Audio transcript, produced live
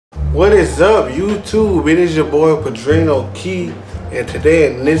What is up, YouTube? It is your boy Padrino.qui, and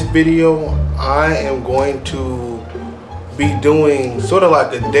today in this video I am going to be doing sort of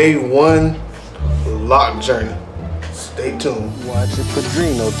like a day one lock journey. Stay tuned. Watch your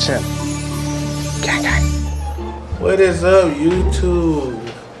Padrino channel. What is up, YouTube?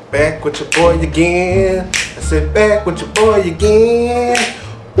 Back with your boy again. I said back with your boy again.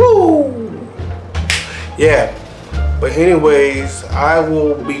 Woo! Yeah. But anyways, I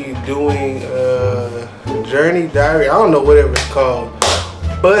will be doing a journey diary. I don't know whatever it's called.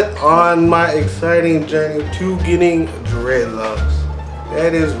 But on my exciting journey to getting dreadlocks.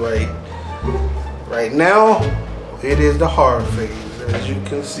 That is right. Right now, it is the hard phase, as you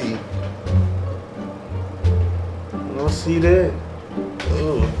can see. You don't see that?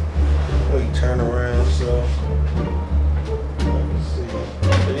 Oh, let me turn around so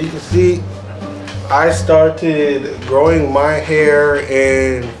you can see. I started growing my hair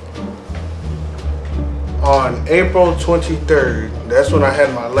on April 23rd. That's when I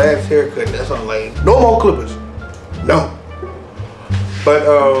had my last haircut. That's on like no more clippers. No. But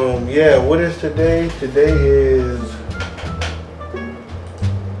yeah, what is today? Today is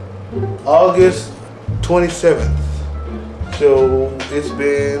August 27th. So it's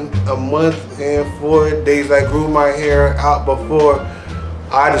been a month and 4 days I grew my hair out before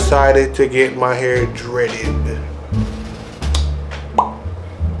I decided to get my hair dreaded.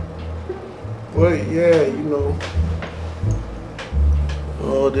 But yeah, you know.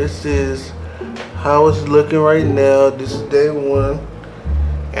 Oh, this is how it's looking right now. This is day one.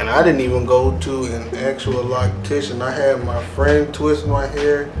 And I didn't even go to an actual loctician. I had my friend twist my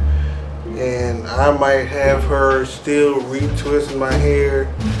hair. And I might have her still retwist my hair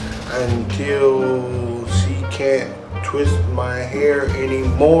until she can't twist my hair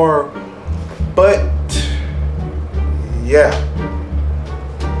anymore. But yeah,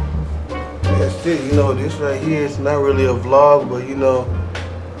 that's it. You know, this right here is not really a vlog, but you know,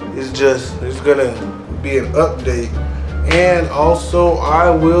 it's gonna be an update. And also I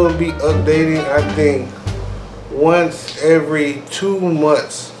will be updating, I think, once every 2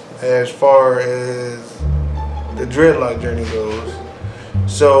 months as far as the dreadlock journey goes.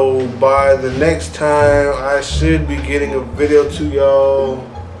 So by the next time, I should be getting a video to y'all.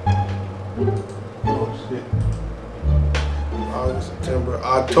 Oh shit. August, September,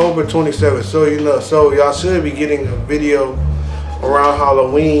 October 27th. So you know, so y'all should be getting a video around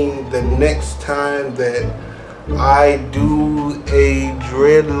Halloween the next time that I do a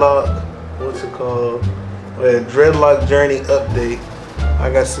dreadlock, what's it called? A dreadlock journey update.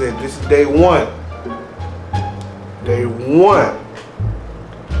 Like I said, this is day one. Day one.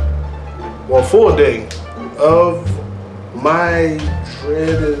 Well, full day of my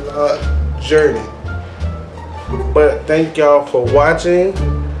dreadlock journey. But thank y'all for watching.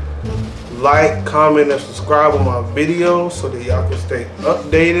 Like, comment, and subscribe on my videos so that y'all can stay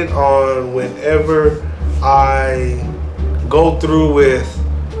updated on whenever I go through with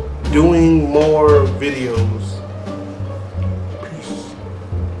doing more videos.